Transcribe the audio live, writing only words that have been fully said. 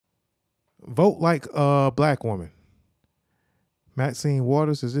Vote like a black woman. Maxine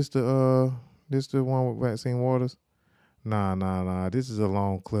Waters, is this the one with Maxine Waters? Nah. This is a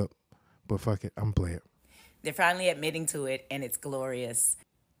long clip. But fuck it, I'm playing. They're finally admitting to it, and it's glorious.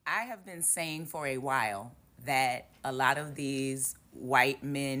 I have been saying for a while that a lot of these white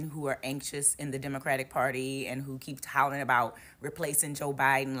men who are anxious in the Democratic Party and who keep hollering about replacing Joe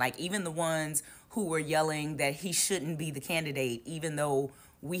Biden, like even the ones who were yelling that he shouldn't be the candidate, even though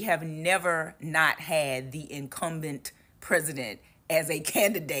we have never not had the incumbent president as a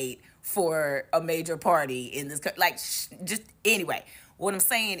candidate for a major party in this country. Like, just anyway, what I'm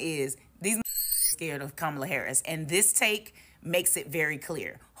saying is these scared of Kamala Harris, and this take makes it very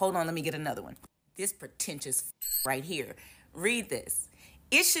clear. Hold on, let me get another one. This pretentious right here. Read this.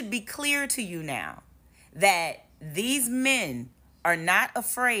 It should be clear to you now that these men are not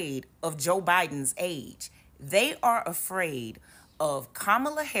afraid of Joe Biden's age. They are afraid of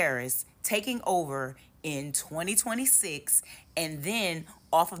Kamala Harris taking over in 2026, and then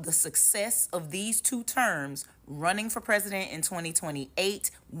off of the success of these two terms, running for president in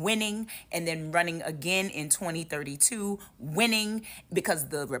 2028, winning, and then running again in 2032, winning, because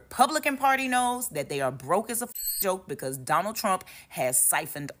the Republican Party knows that they are broke as a joke because Donald Trump has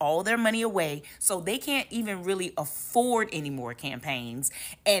siphoned all their money away, so they can't even really afford any more campaigns.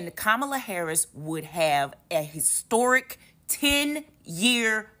 And Kamala Harris would have a historic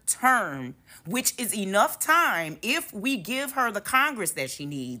 10-year term, which is enough time, if we give her the Congress that she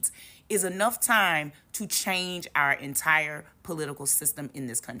needs, is enough time to change our entire political system in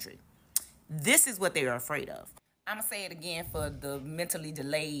this country. This is what they are afraid of. I'm going to say it again for the mentally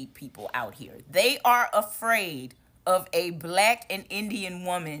delayed people out here. They are afraid of a black and Indian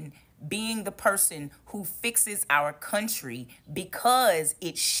woman being the person who fixes our country because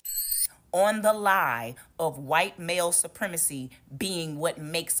it's on the lie of white male supremacy being what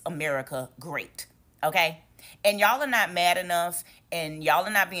makes America great. Okay? And y'all are not mad enough, and y'all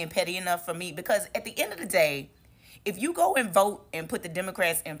are not being petty enough for me, because at the end of the day, if you go and vote and put the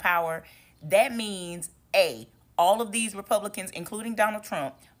Democrats in power, that means, A, all of these Republicans, including Donald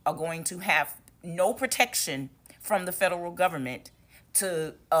Trump, are going to have no protection from the federal government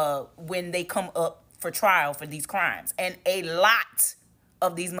to when they come up for trial for these crimes. And a lot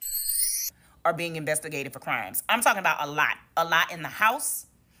of these are being investigated for crimes. I'm talking about a lot in the House,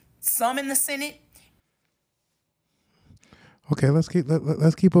 some in the Senate. Okay, let's keep her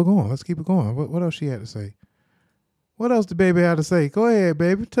going. Let's keep it going. What else she had to say? What else the baby had to say? Go ahead,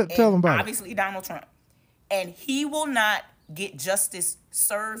 baby. Tell them about it. Obviously, Donald Trump. And he will not get justice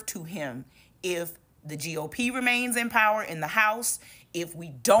served to him if the GOP remains in power in the House, if we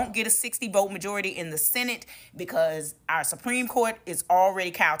don't get a 60-vote majority in the Senate, because our Supreme Court is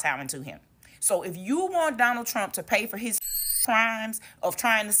already kowtowing to him. So if you want Donald Trump to pay for his crimes of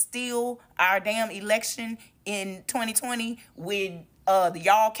trying to steal our damn election in 2020 when the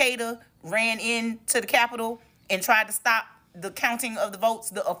Al-Qaeda ran into the Capitol and tried to stop the counting of the votes,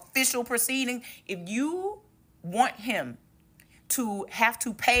 the official proceeding, if you want him to have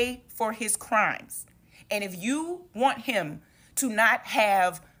to pay for his crimes, and if you want him to not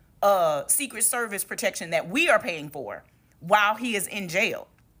have Secret Service protection that we are paying for while he is in jail,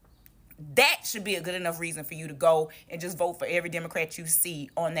 that should be a good enough reason for you to go and just vote for every Democrat you see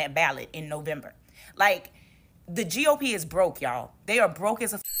on that ballot in November. Like, the GOP is broke, y'all. They are broke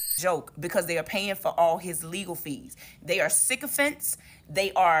as a joke because they are paying for all his legal fees. They are sycophants.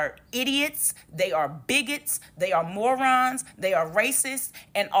 They are idiots. They are bigots. They are morons. They are racist.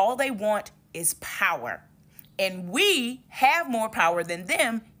 And all they want is power. And we have more power than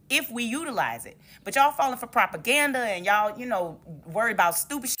them if we utilize it. But y'all falling for propaganda and y'all, worried about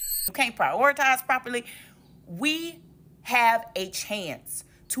stupid shit. You can't prioritize properly. We have a chance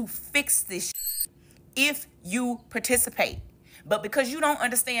to fix this shit if you participate. But because you don't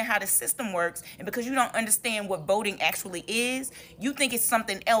understand how the system works, and because you don't understand what voting actually is, you think it's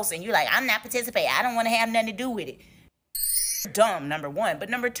something else, and you're like, I'm not participating. I don't want to have nothing to do with it. Dumb, number one.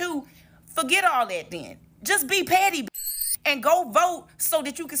 But number two, forget all that then. Just be petty and go vote so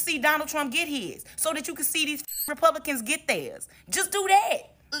that you can see Donald Trump get his, so that you can see these Republicans get theirs. Just do that.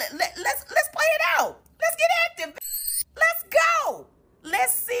 Let's play it out. Let's get active. Let's go.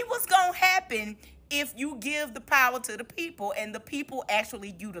 Let's see what's going to happen if you give the power to the people and the people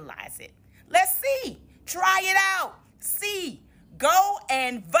actually utilize it. Let's see. Try it out. See. Go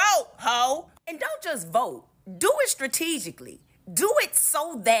and vote, ho. And don't just vote. Do it strategically. Do it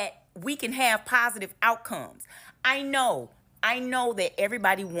so that we can have positive outcomes. I know that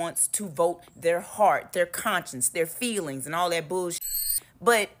everybody wants to vote their heart, their conscience, their feelings, and all that bullshit.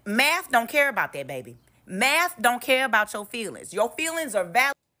 But math don't care about that, baby. Math don't care about your feelings. Your feelings are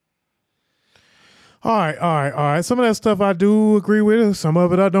valid. All right. Some of that stuff I do agree with. Some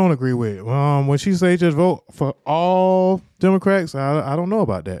of it I don't agree with. When she say just vote for all Democrats, I don't know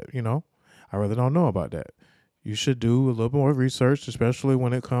about that. I really don't know about that. You should do a little more research, especially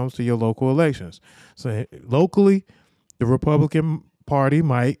when it comes to your local elections. So locally, the Republican Party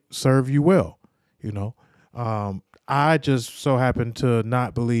might serve you well. I just so happen to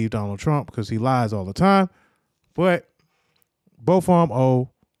not believe Donald Trump because he lies all the time. But both of them owe,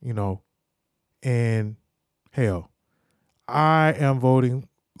 and hell, I am voting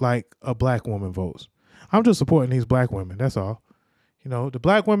like a black woman votes. I'm just supporting these black women. That's all. The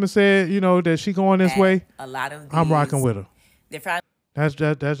black woman said, that she going this way. A lot of I'm rocking with her. They're That's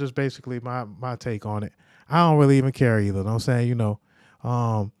just basically my take on it. I don't really even care either. I'm saying,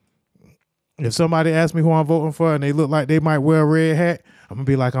 if somebody asks me who I'm voting for and they look like they might wear a red hat, I'm gonna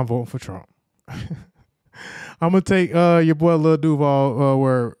be like, I'm voting for Trump. I'm gonna take your boy Lil Duval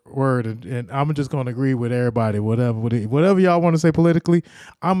word, and I'm just gonna agree with everybody. Whatever y'all want to say politically,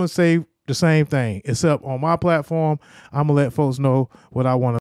 I'm gonna say the same thing. Except on my platform, I'm gonna let folks know what I want to.